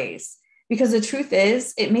critical ways. Because the truth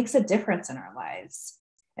is, it makes a difference in our lives.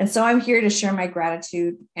 And so I'm here to share my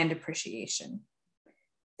gratitude and appreciation.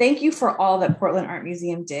 Thank you for all that Portland Art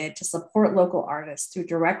Museum did to support local artists through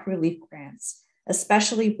direct relief grants,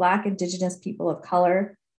 especially Black, Indigenous people of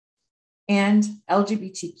color, and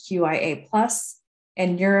LGBTQIA+,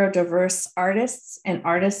 and neurodiverse artists and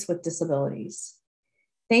artists with disabilities.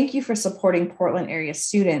 Thank you for supporting Portland area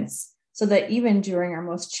students so that even during our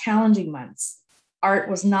most challenging months, art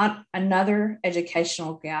was not another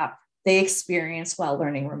educational gap they experienced while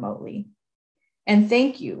learning remotely. And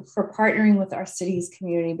thank you for partnering with our city's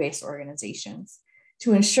community-based organizations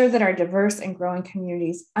to ensure that our diverse and growing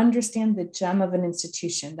communities understand the gem of an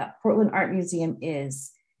institution that Portland Art Museum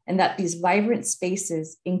is, and that these vibrant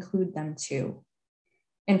spaces include them too.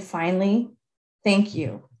 And finally, thank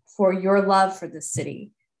you for your love for the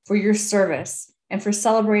city, for your service, and for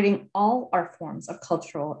celebrating all our forms of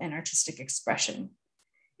cultural and artistic expression.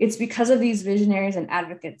 It's because of these visionaries and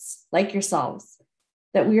advocates like yourselves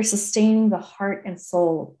that we are sustaining the heart and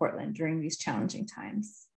soul of Portland during these challenging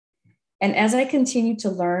times. And as I continue to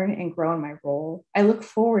learn and grow in my role, I look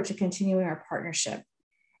forward to continuing our partnership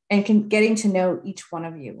and getting to know each one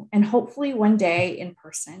of you, and hopefully one day in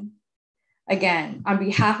person. Again, on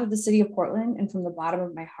behalf of the City of Portland and from the bottom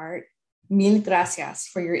of my heart, mil gracias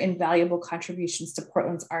for your invaluable contributions to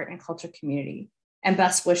Portland's art and culture community, and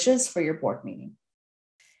best wishes for your board meeting.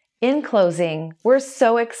 In closing, we're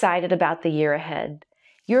so excited about the year ahead.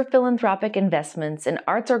 Your philanthropic investments in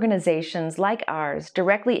arts organizations like ours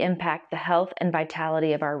directly impact the health and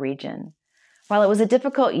vitality of our region. While it was a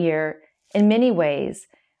difficult year, in many ways,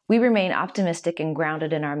 we remain optimistic and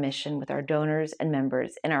grounded in our mission with our donors and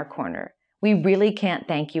members in our corner. We really can't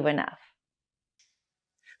thank you enough.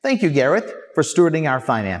 Thank you, Gareth, for stewarding our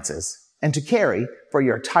finances, and to Karie for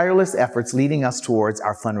your tireless efforts leading us towards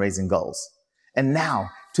our fundraising goals. And now,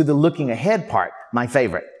 to the looking ahead part, my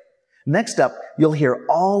favorite. Next up, you'll hear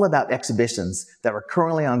all about exhibitions that are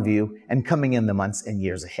currently on view and coming in the months and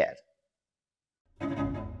years ahead.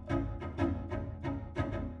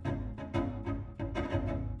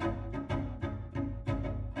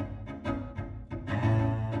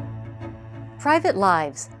 Private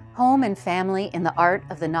Lives, Home and Family in the Art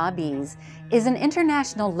of the Nabis is an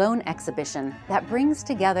international loan exhibition that brings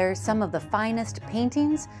together some of the finest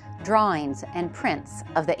paintings, drawings, and prints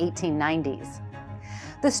of the 1890s.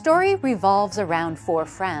 The story revolves around 4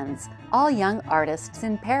 friends, all young artists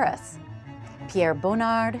in Paris: Pierre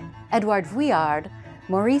Bonnard, Edouard Vuillard,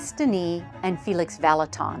 Maurice Denis, and Félix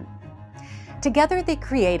Vallotton. Together they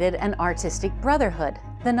created an artistic brotherhood,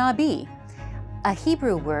 the Nabi, a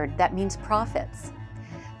Hebrew word that means prophets.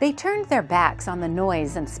 They turned their backs on the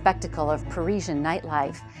noise and spectacle of Parisian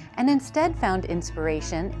nightlife and instead found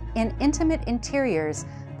inspiration in intimate interiors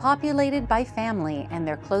populated by family and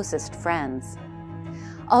their closest friends.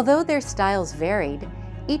 Although their styles varied,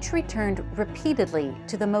 each returned repeatedly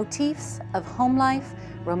to the motifs of home life,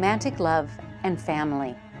 romantic love, and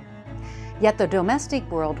family. Yet the domestic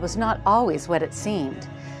world was not always what it seemed.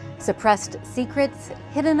 Suppressed secrets,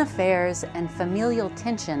 hidden affairs, and familial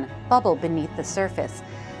tension bubble beneath the surface,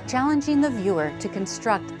 challenging the viewer to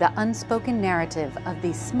construct the unspoken narrative of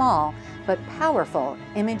these small but powerful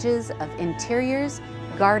images of interiors,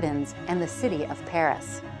 gardens, and the city of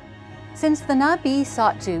Paris. Since the Nabi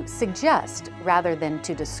sought to suggest rather than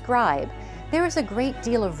to describe, there is a great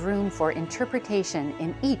deal of room for interpretation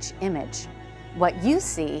in each image. What you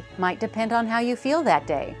see might depend on how you feel that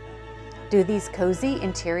day. Do these cozy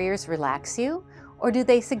interiors relax you, or do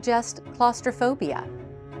they suggest claustrophobia?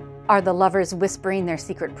 Are the lovers whispering their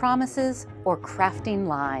secret promises or crafting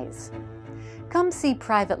lies? Come see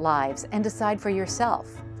Private Lives and decide for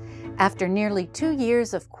yourself. After nearly 2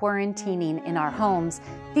 years of quarantining in our homes,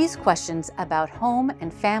 these questions about home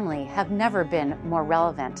and family have never been more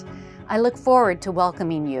relevant. I look forward to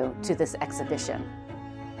welcoming you to this exhibition.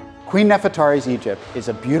 Queen Nefertari's Egypt is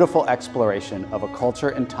a beautiful exploration of a culture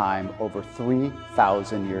and time over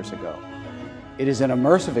 3,000 years ago. It is an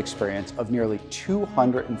immersive experience of nearly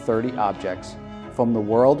 230 objects from the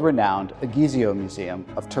world-renowned Egizio Museum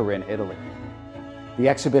of Turin, Italy. The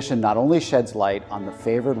exhibition not only sheds light on the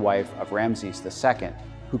favored wife of Ramses II,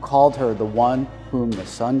 who called her the one whom the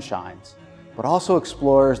sun shines, but also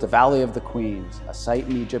explores the Valley of the Queens, a site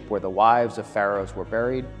in Egypt where the wives of pharaohs were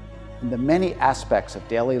buried, and the many aspects of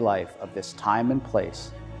daily life of this time and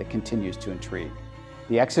place that continues to intrigue.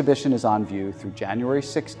 The exhibition is on view through January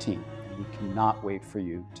 16th, and we cannot wait for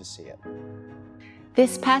you to see it.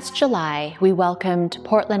 This past July, we welcomed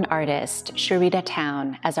Portland artist Sharita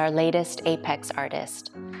Town as our latest Apex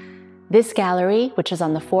artist. This gallery, which is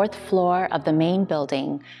on the 4th floor of the main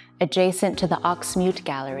building, adjacent to the Oxmute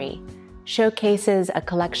Gallery, showcases a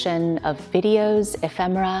collection of videos,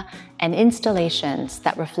 ephemera, and installations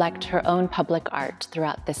that reflect her own public art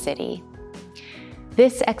throughout the city.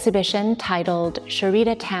 This exhibition, titled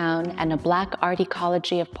Sharita Town and a Black Art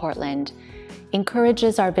Ecology of Portland,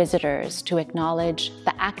 encourages our visitors to acknowledge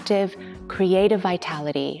the active, creative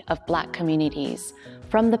vitality of Black communities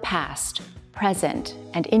from the past, present,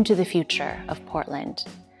 and into the future of Portland,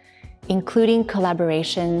 including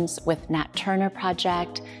collaborations with Nat Turner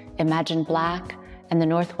Project, Imagine Black, and the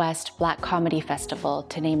Northwest Black Comedy Festival,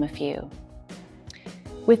 to name a few.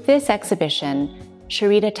 With this exhibition,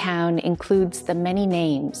 Sharita Town includes the many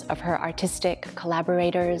names of her artistic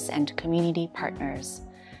collaborators and community partners.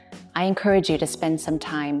 I encourage you to spend some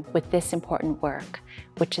time with this important work,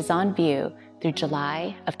 which is on view through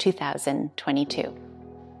July of 2022.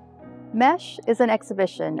 Mesh is an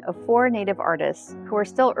exhibition of 4 Native artists who are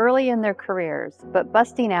still early in their careers, but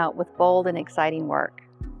busting out with bold and exciting work.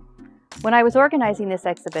 When I was organizing this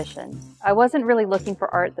exhibition, I wasn't really looking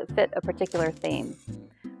for art that fit a particular theme.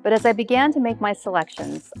 But as I began to make my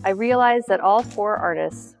selections, I realized that all 4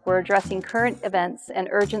 artists were addressing current events and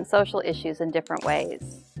urgent social issues in different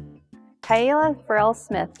ways. Kayla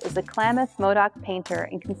Farrell-Smith is a Klamath Modoc painter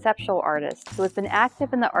and conceptual artist who has been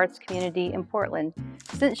active in the arts community in Portland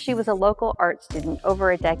since she was a local art student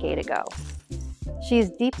over a decade ago. She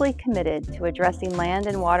is deeply committed to addressing land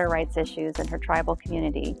and water rights issues in her tribal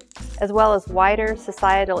community, as well as wider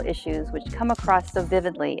societal issues which come across so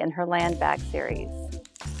vividly in her Land Back series.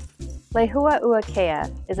 Lehua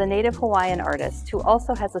Uakea is a native Hawaiian artist who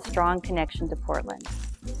also has a strong connection to Portland.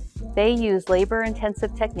 They use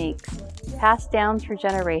labor-intensive techniques passed down through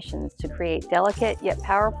generations to create delicate yet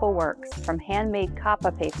powerful works from handmade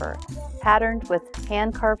kapa paper patterned with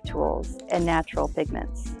hand-carved tools and natural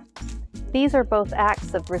pigments. These are both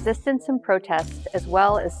acts of resistance and protest, as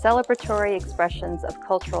well as celebratory expressions of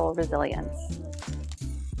cultural resilience.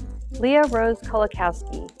 Leah Rose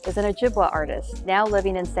Kolakowski is an Ojibwa artist now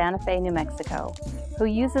living in Santa Fe, New Mexico, who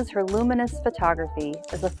uses her luminous photography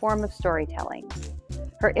as a form of storytelling.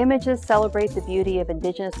 Her images celebrate the beauty of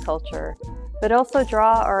Indigenous culture, but also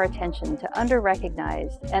draw our attention to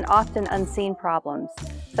under-recognized and often unseen problems,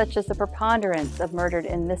 such as the preponderance of murdered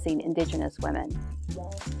and missing Indigenous women.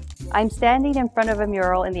 I'm standing in front of a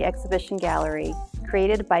mural in the exhibition gallery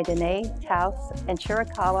created by Danae Taus and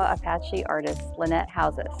Chiricahua Apache artist Lynette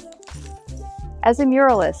Houses. As a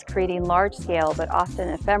muralist creating large-scale but often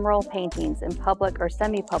ephemeral paintings in public or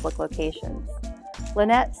semi-public locations,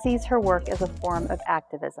 Lynette sees her work as a form of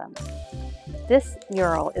activism. This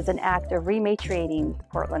mural is an act of rematriating the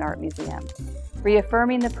Portland Art Museum,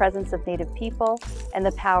 reaffirming the presence of Native people and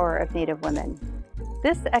the power of Native women.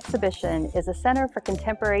 This exhibition is a Center for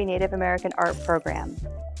Contemporary Native American Art program,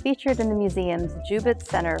 featured in the museum's Jubitz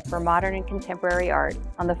Center for Modern and Contemporary Art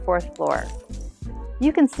on the 4th floor.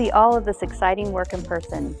 You can see all of this exciting work in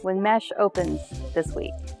person when MESH opens this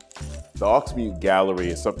week. The Oxmute Gallery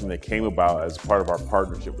is something that came about as part of our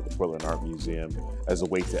partnership with the Portland Art Museum as a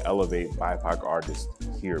way to elevate BIPOC artists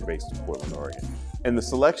here based in Portland, Oregon. And the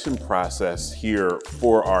selection process here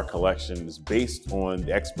for our collection is based on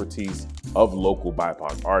the expertise of local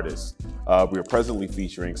BIPOC artists. We are presently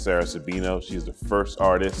featuring Sarah Sabino. She's the first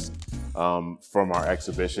artist from our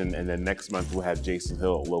exhibition. And then next month we'll have Jason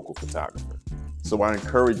Hill, a local photographer. So I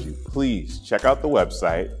encourage you, please check out the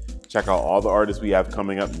website. Check out all the artists we have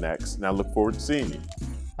coming up next, and I look forward to seeing you.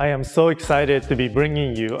 I am so excited to be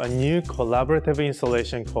bringing you a new collaborative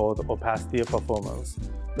installation called Opacity Performance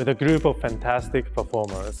with a group of fantastic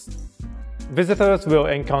performers. Visitors will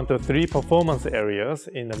encounter 3 performance areas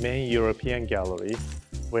in the main European gallery,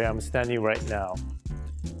 where I'm standing right now.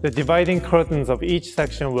 The dividing curtains of each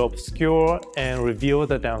section will obscure and reveal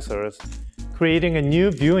the dancers, creating a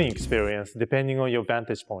new viewing experience depending on your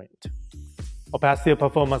vantage point. Opacity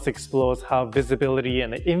Performance explores how visibility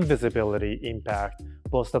and invisibility impact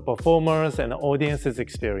both the performers and the audience's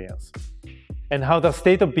experience, and how the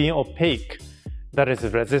state of being opaque, that is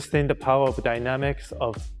resisting the power of dynamics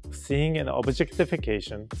of seeing and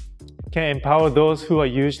objectification, can empower those who are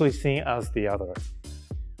usually seen as the other.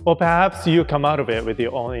 Or perhaps you come out of it with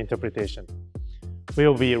your own interpretation. We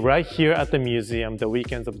will be right here at the museum the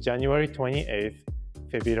weekends of January 28th,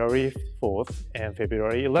 February 4th, and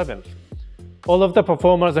February 11th. All of the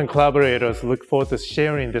performers and collaborators look forward to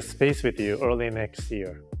sharing this space with you early next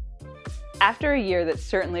year. After a year that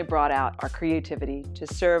certainly brought out our creativity to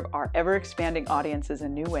serve our ever-expanding audiences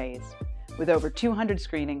in new ways, with over 200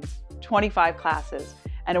 screenings, 25 classes,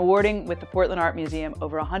 and awarding with the Portland Art Museum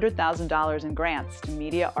over $100,000 in grants to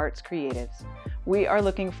media arts creatives, we are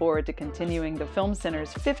looking forward to continuing the Film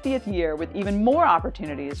Center's 50th year with even more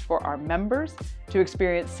opportunities for our members to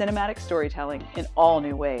experience cinematic storytelling in all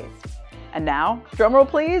new ways. And now, drumroll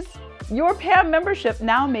please, your PAM membership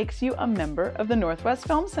now makes you a member of the Northwest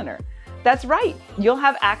Film Center. That's right, you'll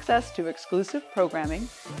have access to exclusive programming,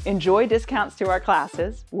 enjoy discounts to our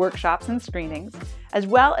classes, workshops, and screenings, as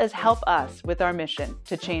well as help us with our mission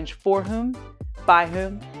to change for whom, by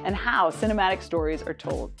whom, and how cinematic stories are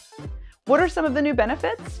told. What are some of the new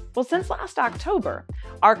benefits? Well, since last October,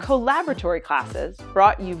 our collaboratory classes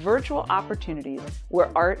brought you virtual opportunities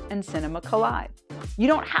where art and cinema collide. You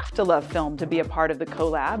don't have to love film to be a part of the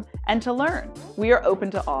collab and to learn. We are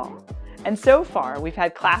open to all. And so far, we've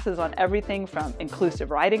had classes on everything from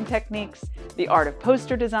inclusive writing techniques, the art of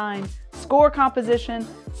poster design, score composition,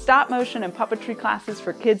 stop motion and puppetry classes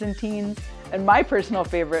for kids and teens, and my personal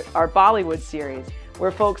favorite, our Bollywood series,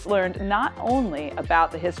 where folks learned not only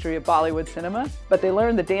about the history of Bollywood cinema, but they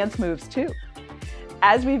learned the dance moves too.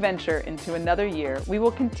 As we venture into another year, we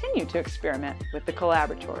will continue to experiment with the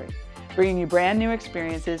collaboratory, bringing you brand new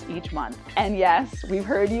experiences each month. And yes, we've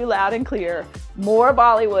heard you loud and clear, more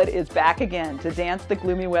Bollywood is back again to dance the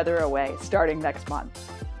gloomy weather away starting next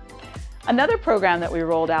month. Another program that we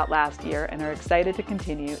rolled out last year and are excited to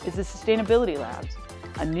continue is the Sustainability Labs,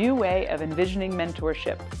 a new way of envisioning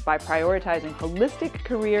mentorship by prioritizing holistic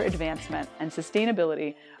career advancement and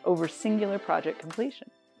sustainability over singular project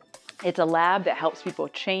completion. It's a lab that helps people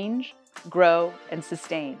change, grow, and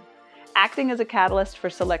sustain, acting as a catalyst for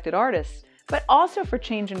selected artists, but also for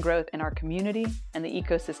change and growth in our community and the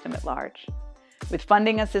ecosystem at large. With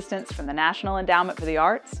funding assistance from the National Endowment for the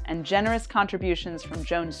Arts and generous contributions from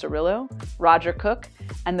Joan Cirillo, Roger Cook,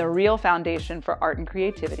 and the Real Foundation for Art and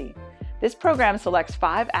Creativity, this program selects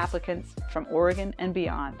 5 applicants from Oregon and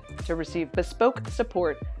beyond to receive bespoke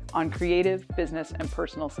support on creative, business, and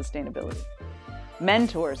personal sustainability.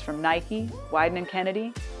 Mentors from Nike, Wieden &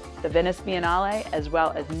 Kennedy, the Venice Biennale, as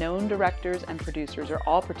well as known directors and producers are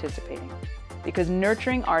all participating, because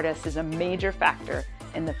nurturing artists is a major factor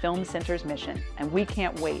in the Film Center's mission, and we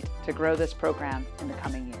can't wait to grow this program in the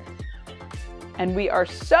coming years. And we are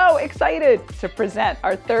so excited to present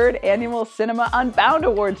our 3rd annual Cinema Unbound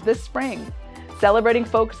Awards this spring, celebrating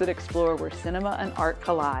folks that explore where cinema and art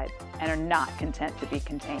collide and are not content to be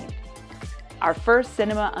contained. Our first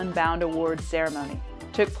Cinema Unbound Awards ceremony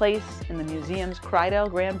took place in the museum's Crydell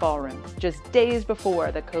Grand Ballroom just days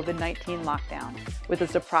before the COVID-19 lockdown, with a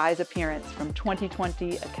surprise appearance from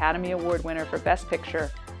 2020 Academy Award winner for Best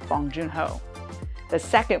Picture, Bong Joon-ho. The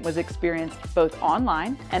second was experienced both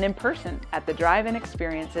online and in person at the Drive-In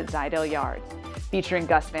Experience at Zidell Yards, featuring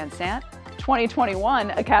Gus Van Sant,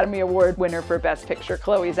 2021 Academy Award winner for Best Picture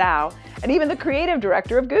Chloe Zhao, and even the creative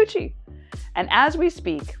director of Gucci. And as we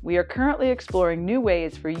speak, we are currently exploring new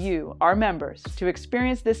ways for you, our members, to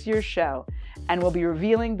experience this year's show, and we'll be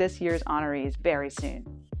revealing this year's honorees very soon.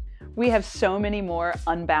 We have so many more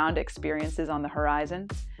Unbound experiences on the horizon,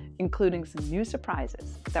 including some new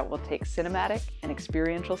surprises that will take cinematic and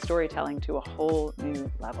experiential storytelling to a whole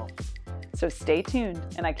new level. So stay tuned,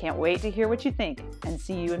 and I can't wait to hear what you think and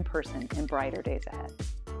see you in person in brighter days ahead.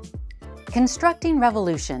 Constructing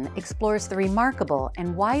Revolution explores the remarkable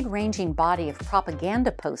and wide-ranging body of propaganda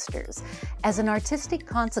posters as an artistic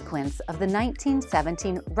consequence of the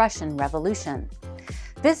 1917 Russian Revolution.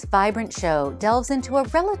 This vibrant show delves into a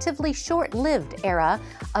relatively short-lived era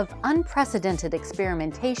of unprecedented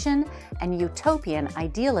experimentation and utopian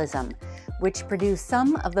idealism, which produced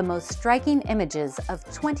some of the most striking images of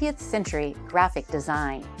 20th century graphic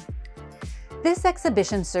design. This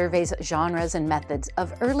exhibition surveys genres and methods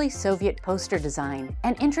of early Soviet poster design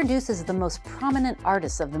and introduces the most prominent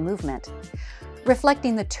artists of the movement.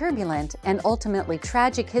 Reflecting the turbulent and ultimately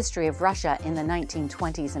tragic history of Russia in the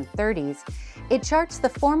 1920s and 30s, it charts the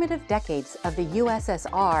formative decades of the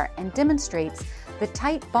USSR and demonstrates the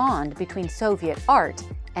tight bond between Soviet art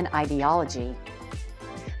and ideology.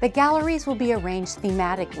 The galleries will be arranged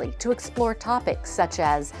thematically to explore topics such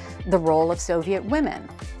as the role of Soviet women,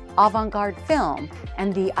 avant-garde film,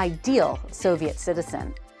 and the ideal Soviet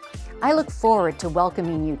citizen. I look forward to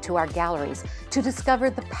welcoming you to our galleries to discover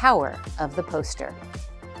the power of the poster.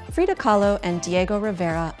 Frida Kahlo and Diego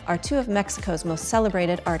Rivera are 2 of Mexico's most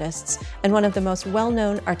celebrated artists and one of the most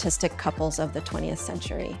well-known artistic couples of the 20th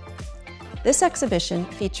century. This exhibition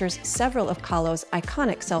features several of Kahlo's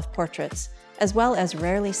iconic self-portraits, as well as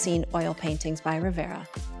rarely seen oil paintings by Rivera.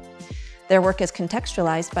 Their work is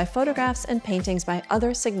contextualized by photographs and paintings by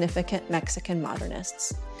other significant Mexican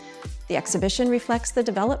modernists. The exhibition reflects the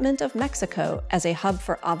development of Mexico as a hub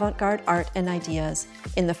for avant-garde art and ideas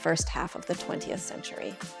in the first half of the 20th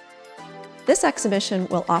century. This exhibition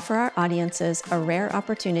will offer our audiences a rare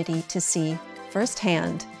opportunity to see,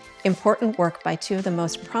 firsthand, important work by 2 of the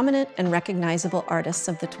most prominent and recognizable artists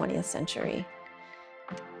of the 20th century.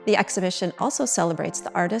 The exhibition also celebrates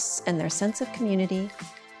the artists and their sense of community.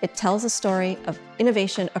 It tells a story of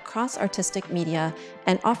innovation across artistic media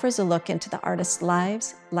and offers a look into the artists'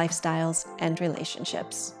 lives, lifestyles, and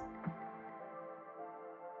relationships.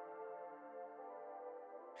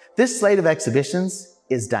 This slate of exhibitions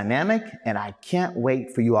is dynamic, and I can't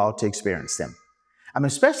wait for you all to experience them. I'm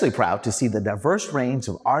especially proud to see the diverse range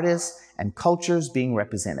of artists and cultures being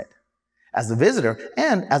represented. As a visitor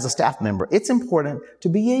and as a staff member, it's important to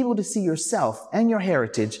be able to see yourself and your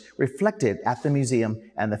heritage reflected at the museum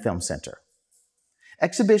and the Film Center.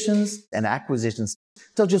 Exhibitions and acquisitions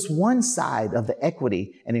tell just one side of the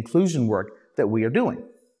equity and inclusion work that we are doing.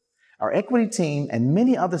 Our equity team and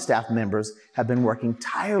many other staff members have been working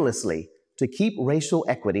tirelessly to keep racial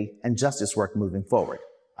equity and justice work moving forward.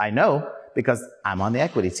 I know because I'm on the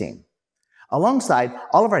equity team. Alongside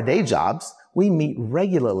all of our day jobs, we meet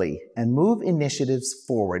regularly and move initiatives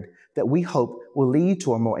forward that we hope will lead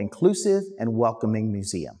to a more inclusive and welcoming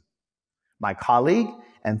museum. My colleague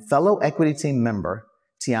and fellow equity team member,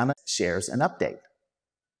 Tiana, shares an update.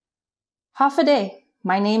 Hafa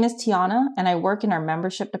my name is Tiana and I work in our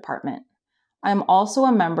membership department. I am also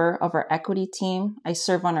a member of our equity team. I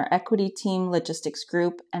serve on our equity team logistics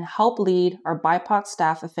group and help lead our BIPOC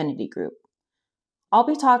staff affinity group. I'll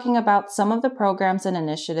be talking about some of the programs and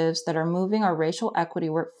initiatives that are moving our racial equity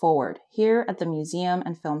work forward here at the Museum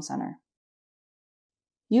and Film Center.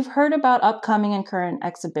 You've heard about upcoming and current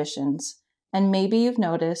exhibitions, and maybe you've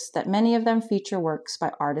noticed that many of them feature works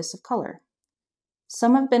by artists of color.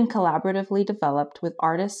 Some have been collaboratively developed with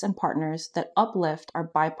artists and partners that uplift our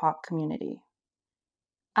BIPOC community.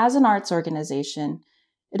 As an arts organization,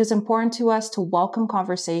 it is important to us to welcome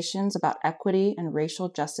conversations about equity and racial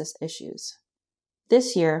justice issues.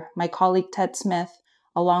 This year, my colleague Ted Smith,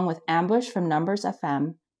 along with Ambush from Numbers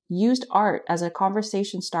FM, used art as a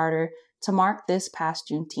conversation starter to mark this past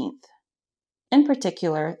Juneteenth. In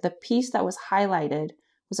particular, the piece that was highlighted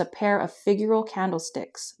was a pair of figural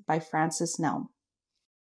candlesticks by Francis Nelm.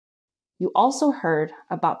 You also heard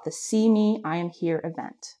about the See Me, I Am Here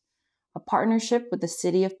event, a partnership with the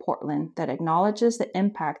City of Portland that acknowledges the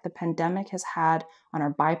impact the pandemic has had on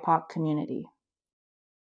our BIPOC community.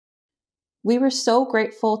 We were so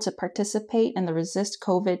grateful to participate in the Resist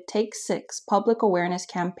COVID Take 6 public awareness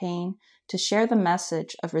campaign to share the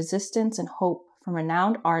message of resistance and hope from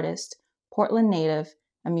renowned artist, Portland native,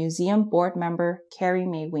 and museum board member Karie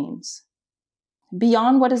Mae Weems.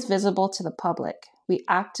 Beyond what is visible to the public, we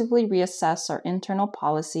actively reassess our internal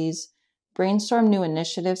policies, brainstorm new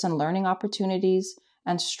initiatives and learning opportunities,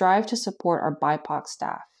 and strive to support our BIPOC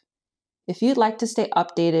staff. If you'd like to stay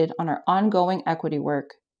updated on our ongoing equity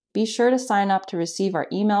work, be sure to sign up to receive our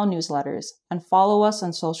email newsletters and follow us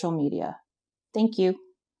on social media. Thank you.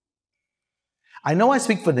 I know I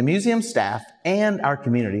speak for the museum staff and our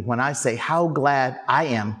community when I say how glad I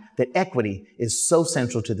am that equity is so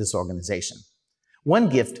central to this organization. One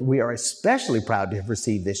gift we are especially proud to have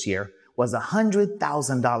received this year was a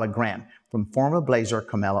 $100,000 grant from former Blazer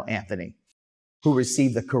Carmelo Anthony, who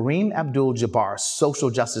received the Kareem Abdul-Jabbar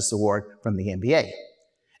Social Justice Award from the NBA.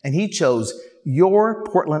 And he chose your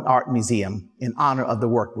Portland Art Museum in honor of the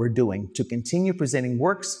work we're doing to continue presenting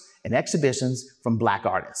works and exhibitions from Black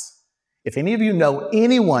artists. If any of you know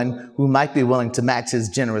anyone who might be willing to match his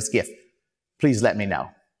generous gift, please let me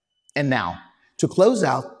know. And now, to close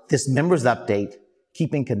out this members update,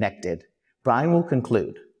 Keeping Connected, Brian will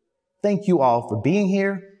conclude. Thank you all for being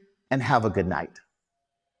here and have a good night.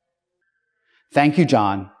 Thank you,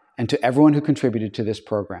 John, and to everyone who contributed to this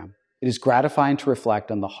program. It is gratifying to reflect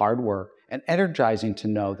on the hard work and energizing to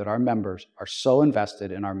know that our members are so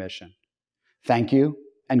invested in our mission. Thank you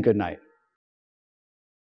and good night.